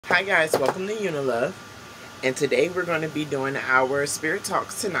Hi guys, welcome to Yoona Love, and today we're going to be doing our spirit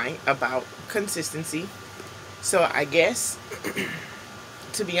talks tonight about consistency. So I guess,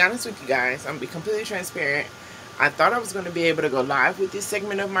 to be honest with you guys, I'm going to be completely transparent. I thought I was going to be able to go live with this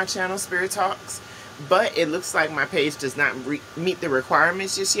segment of my channel, Spirit Talks, but it looks like my page does not meet the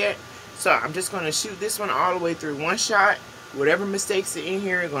requirements just yet. So I'm just going to shoot this one all the way through one shot. Whatever mistakes are in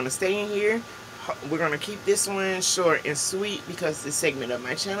here are going to stay in here. We're going to keep this one short and sweet because this segment of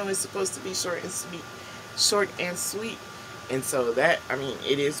my channel is supposed to be short and sweet. And so that, I mean,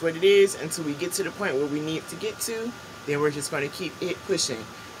 it is what it is until we get to the point where we need to get to. Then we're just going to keep it pushing.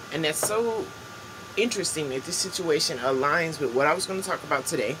 And that's so interesting that this situation aligns with what I was going to talk about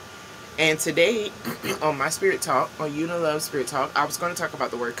today. And today on my Spirit Talk, on Yoona Love Spirit Talk, I was going to talk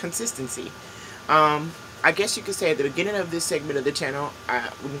about the word consistency. I guess you could say at the beginning of this segment of the channel,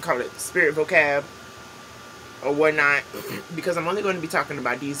 we can call it spirit vocab or whatnot, because I'm only going to be talking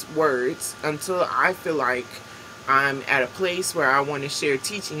about these words until I feel like I'm at a place where I want to share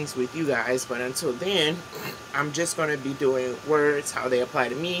teachings with you guys. But until then, I'm just going to be doing words, how they apply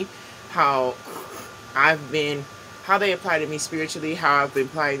to me, how they apply to me spiritually, how I've been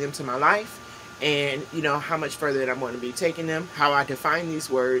applying them to my life, and you know, how much further that I'm going to be taking them, how I define these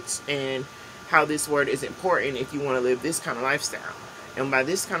words, and how this word is important if you want to live this kind of lifestyle. And by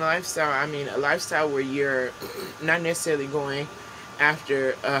this kind of lifestyle, I mean a lifestyle where you're not necessarily going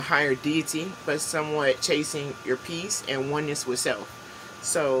after a higher deity, but somewhat chasing your peace and oneness with self.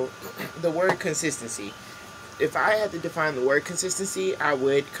 So the word consistency. If I had to define the word consistency, I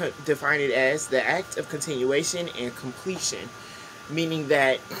would define it as the act of continuation and completion, meaning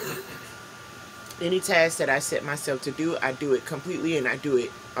that any task that I set myself to do, I do it completely and I do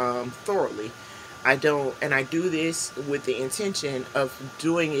it thoroughly. I do this with the intention of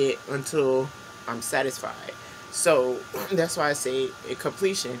doing it until I'm satisfied. So that's why I say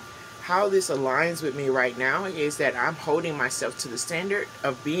completion. How this aligns with me right now is that I'm holding myself to the standard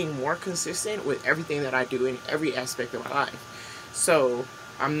of being more consistent with everything that I do in every aspect of my life. So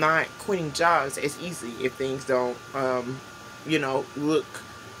I'm not quitting jobs as easily if things don't, look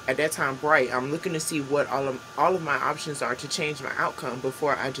at that time bright. I'm looking to see what all of my options are to change my outcome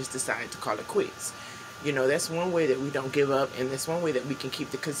before I just decide to call it quits. You know, that's one way that we don't give up, and that's one way that we can keep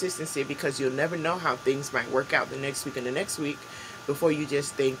the consistency, because you'll never know how things might work out the next week and the next week before you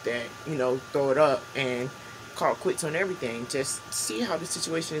just think that, you know, throw it up and call quits on everything. Just see how the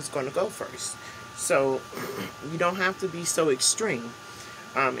situation is going to go first. So you don't have to be so extreme.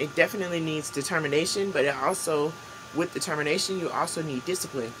 It definitely needs determination, but it also, with determination, you also need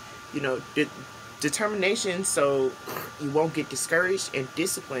discipline. You know, determination so you won't get discouraged, and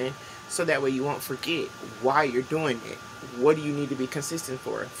discipline so that way you won't forget why you're doing it. What do you need to be consistent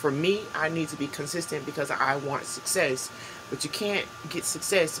for? For me, I need to be consistent because I want success. But you can't get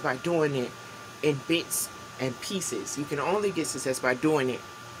success by doing it in bits and pieces. You can only get success by doing it,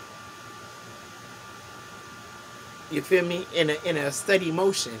 you feel me, in a steady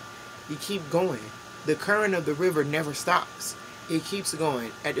motion. You keep going. The current of the river never stops. It keeps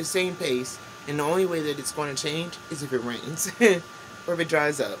going at the same pace, and the only way that it's going to change is if it rains or if it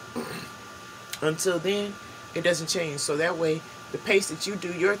dries up. Until then, it doesn't change. So that way, the pace that you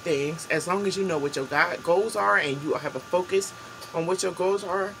do your things, as long as you know what your goals are and you have a focus on what your goals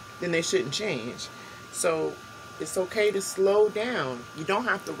are, then they shouldn't change. So it's okay to slow down. You don't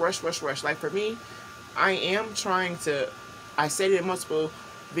have to rush. Like for me, I am trying to, I said it in multiple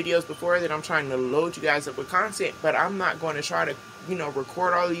videos before that I'm trying to load you guys up with content, but I'm not going to try to, you know,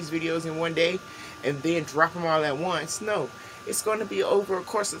 record all these videos in one day and then drop them all at once. No, it's going to be over a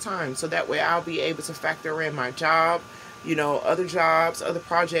course of time, so that way I'll be able to factor in my job, you know, other jobs, other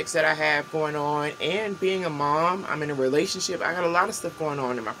projects that I have going on, and being a mom. I'm in a relationship. I got a lot of stuff going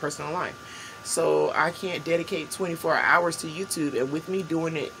on in my personal life, so I can't dedicate 24 hours to YouTube. And with me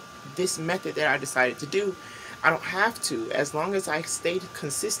doing it this method that I decided to do, I don't have to, as long as I stay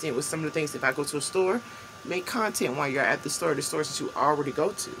consistent with some of the things. If I go to a store, make content while you're at the store, the stores that you already go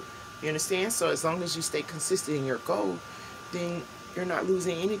to. You understand? So as long as you stay consistent in your goal, then you're not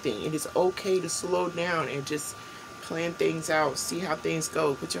losing anything. It is okay to slow down and just plan things out, see how things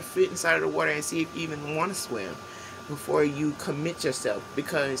go. Put your foot inside of the water and see if you even want to swim before you commit yourself,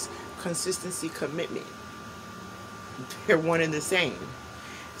 because consistency, commitment, they're one and the same.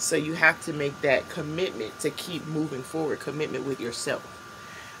 So you have to make that commitment to keep moving forward, commitment with yourself.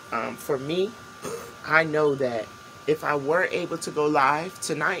 For me, I know that if I were able to go live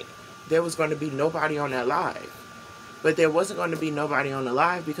tonight, there was going to be nobody on that live. But there wasn't going to be nobody on the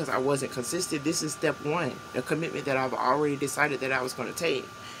live because I wasn't consistent. This is step one, the commitment that I've already decided that I was going to take.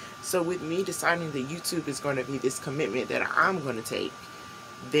 So with me deciding that YouTube is going to be this commitment that I'm going to take,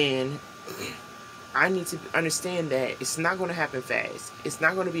 then I need to understand that it's not going to happen fast. It's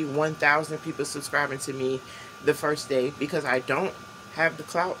not going to be 1,000 people subscribing to me the first day, because I don't have the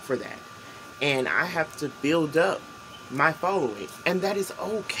clout for that. And I have to build up my following. And that is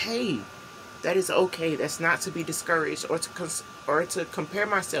okay. That is okay. That's not to be discouraged or to compare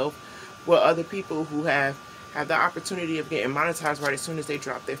myself with other people who have the opportunity of getting monetized right as soon as they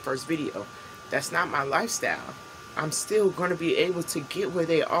drop their first video. That's not my lifestyle. I'm still going to be able to get where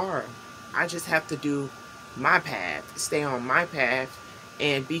they are. I just have to do my path, stay on my path,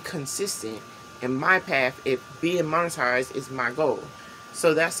 and be consistent in my path if being monetized is my goal.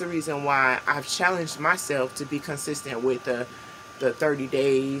 So that's the reason why I've challenged myself to be consistent with the 30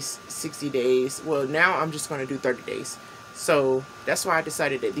 days, 60 days. Well, now I'm just going to do 30 days. So that's why I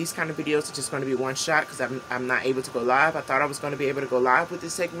decided that these kind of videos are just going to be one shot, because I'm not able to go live. I thought I was going to be able to go live with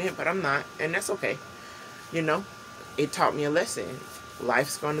this segment, but I'm not, and that's okay. You know, it taught me a lesson.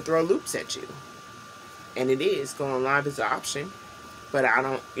 Life's going to throw loops at you, and it is. Going live is an option, but I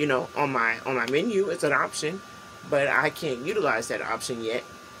don't, you know, on my menu it's an option, but I can't utilize that option yet.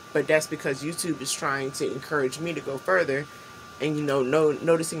 But that's because YouTube is trying to encourage me to go further. And, you know,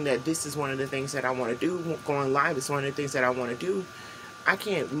 noticing that this is one of the things that I want to do. Going live is one of the things that I want to do. I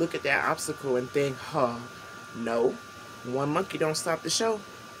can't look at that obstacle and think, huh, no, one monkey don't stop the show.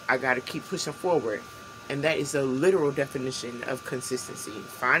 I got to keep pushing forward. And that is a literal definition of consistency.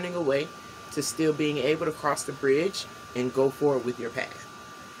 Finding a way to still being able to cross the bridge and go forward with your path.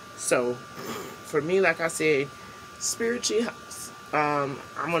 So, for me, like I said, spiritually, I'm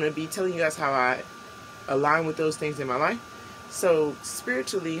going to be telling you guys how I align with those things in my life. So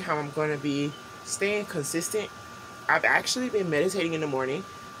spiritually, how I'm going to be staying consistent, I've actually been meditating in the morning.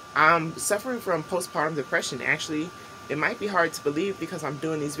 I'm suffering from postpartum depression. Actually, it might be hard to believe because I'm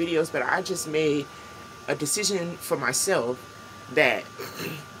doing these videos, but I just made a decision for myself that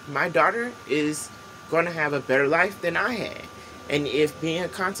my daughter is going to have a better life than I had. And if being a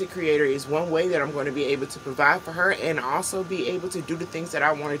content creator is one way that I'm going to be able to provide for her and also be able to do the things that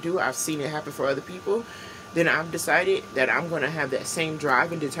I want to do, I've seen it happen for other people, then I've decided that I'm going to have that same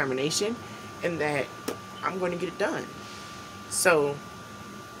drive and determination, and that I'm going to get it done. So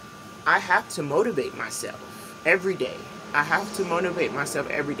I have to motivate myself every day. I have to motivate myself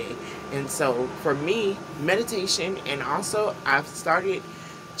every day. And so for me, meditation, and also I've started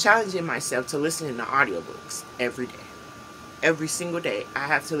challenging myself to listen to audiobooks every day. Every single day, I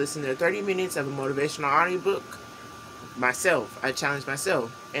have to listen to 30 minutes of a motivational audiobook myself. I challenge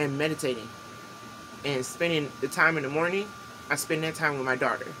myself, and meditating. And spending the time in the morning, I spend that time with my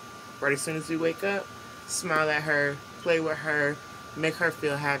daughter. Right as soon as we wake up, smile at her, play with her, make her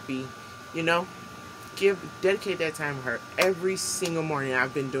feel happy, you know? Dedicate that time to her every single morning.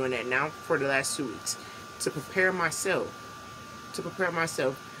 I've been doing that now for the last 2 weeks to prepare myself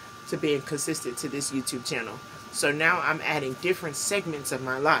to being consistent to this YouTube channel. So now I'm adding different segments of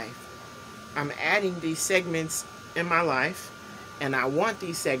my life. I'm adding these segments in my life, and I want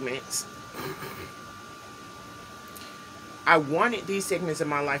these segments. I wanted these segments in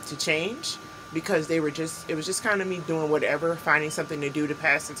my life to change because it was just kind of me doing whatever, finding something to do to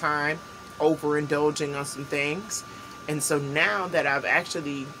pass the time, overindulging on some things. And so now that I've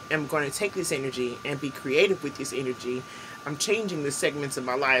actually am going to take this energy and be creative with this energy, I'm changing the segments of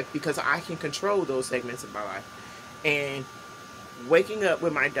my life because I can control those segments of my life. And waking up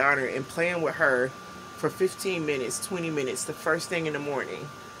with my daughter and playing with her for 15 minutes, 20 minutes, the first thing in the morning,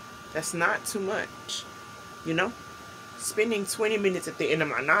 that's not too much, you know? Spending 20 minutes at the end of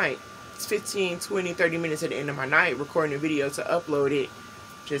my night, it's 15, 20, 30 minutes at the end of my night recording a video to upload it.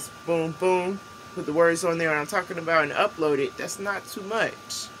 Just boom, boom, put the words on there I'm talking about and upload it. That's not too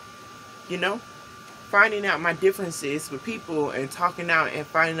much, you know? Finding out my differences with people and talking out and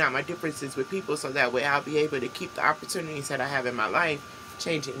finding out my differences with people so that way I'll be able to keep the opportunities that I have in my life,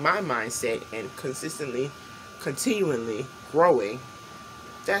 changing my mindset and consistently, continually growing.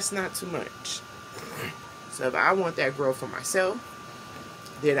 That's not too much. So if I want that growth for myself,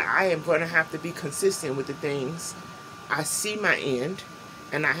 then I am going to have to be consistent with the things. I see my end,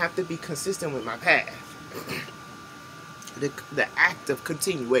 and I have to be consistent with my path. The act of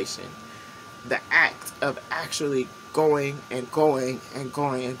continuation. The act of actually going and going and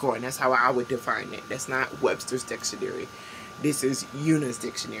going and going. That's how I would define it. That's not Webster's dictionary. This is Yoona's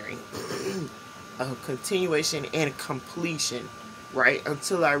dictionary. Of continuation and completion. Right?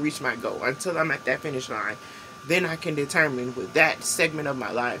 Until I reach my goal. Until I'm at that finish line. Then I can determine with that segment of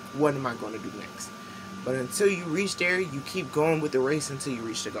my life, what am I going to do next? But until you reach there, you keep going with the race until you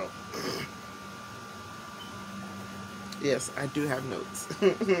reach the goal. Yes, I do have notes.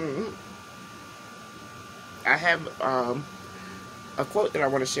 I have a quote that I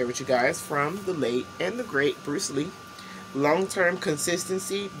want to share with you guys from the late and the great Bruce Lee. Long-term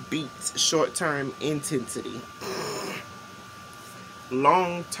consistency beats short-term intensity.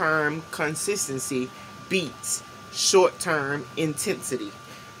 Long-term consistency beats short-term intensity.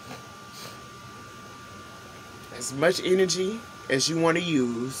 As much energy as you want to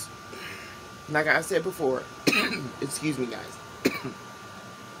use, like I said before, excuse me guys,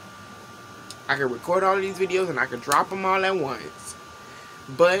 I can record all of these videos and I can drop them all at once,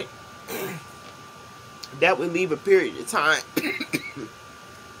 but that would leave a period of time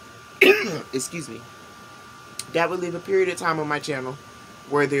excuse me, that would leave a period of time on my channel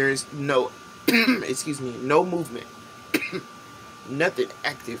where there's no excuse me, no movement, nothing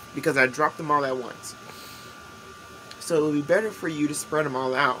active, because I dropped them all at once. So it would be better for you to spread them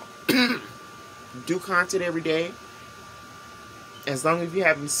all out. Do content every day. As long as you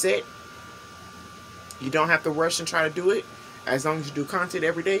have them set, you don't have to rush and try to do it. As long as you do content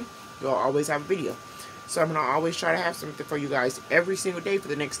every day, you'll always have a video. So I'm going to always try to have something for you guys every single day for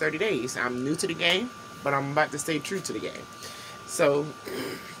the next 30 days. I'm new to the game, but I'm about to stay true to the game. So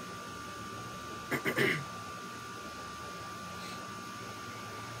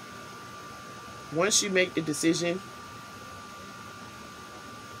once you make the decision,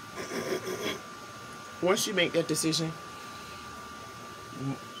 once you make that decision,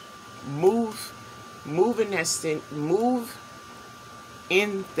 move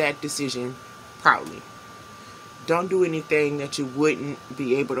in that decision proudly. Don't do anything that you wouldn't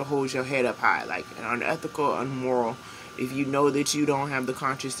be able to hold your head up high, like unethical, unmoral. If you know that you don't have the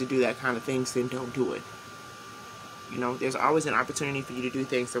conscience to do that kind of things, then don't do it. You know, there's always an opportunity for you to do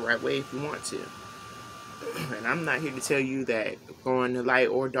things the right way if you want to. And I'm not here to tell you that going to light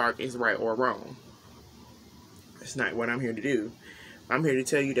or dark is right or wrong. That's not what I'm here to do. I'm here to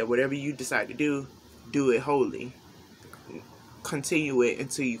tell you that whatever you decide to do, do it wholly. Continue it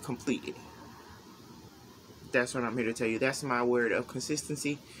until you complete it. That's what I'm here to tell you. That's my word of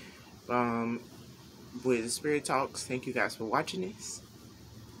consistency with Spirit Talks. Thank you guys for watching this.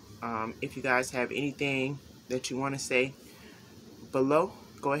 If you guys have anything that you want to say below,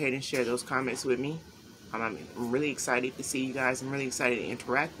 go ahead and share those comments with me. I'm really excited to see you guys. I'm really excited to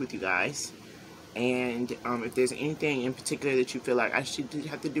interact with you guys. And if there's anything in particular that you feel like I should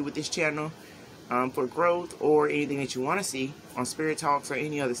have to do with this channel for growth, or anything that you want to see on Spirit Talks or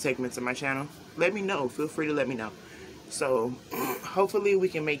any other segments of my channel, let me know. Feel free to let me know. So hopefully we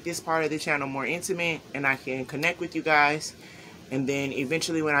can make this part of the channel more intimate and I can connect with you guys. And then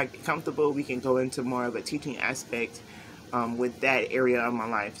eventually when I get comfortable, we can go into more of a teaching aspect with that area of my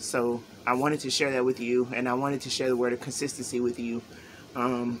life. So I wanted to share that with you, and I wanted to share the word of consistency with you.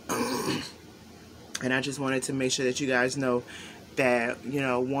 And I just wanted to make sure that you guys know that, you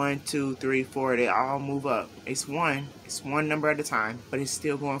know, 1, 2, 3, 4, they all move up. It's one number at a time, but it's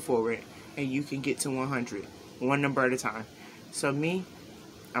still going forward, and you can get to 100, one number at a time. So me,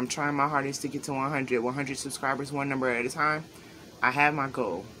 I'm trying my hardest to get to 100 subscribers, one number at a time. I have my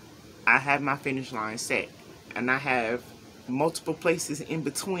goal. I have my finish line set, and I have multiple places in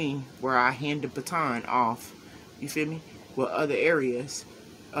between where I hand the baton off, you feel me, with other areas,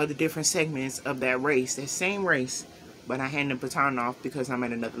 other different segments of that race, that same race, but I hand the baton off because I'm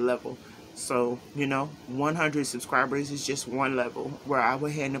at another level. So, you know, 100 subscribers is just one level where I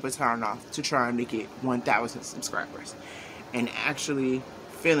will hand the baton off to trying to get 1,000 subscribers. And actually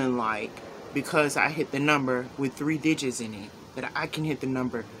feeling like, because I hit the number with 3 digits in it, that I can hit the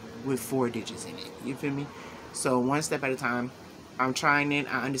number with 4 digits in it. You feel me? So one step at a time. I'm trying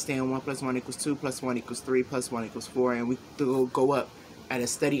it. I understand 1 + 1 = 2, + 1 = 3, + 1 = 4, and we go up at a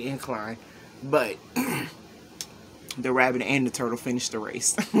steady incline. But the rabbit and the turtle finished the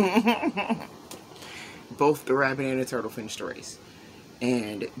race. Both the rabbit and the turtle finished the race.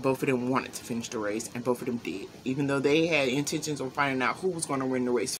 And both of them wanted to finish the race, and both of them did. Even though they had intentions on finding out who was going to win the race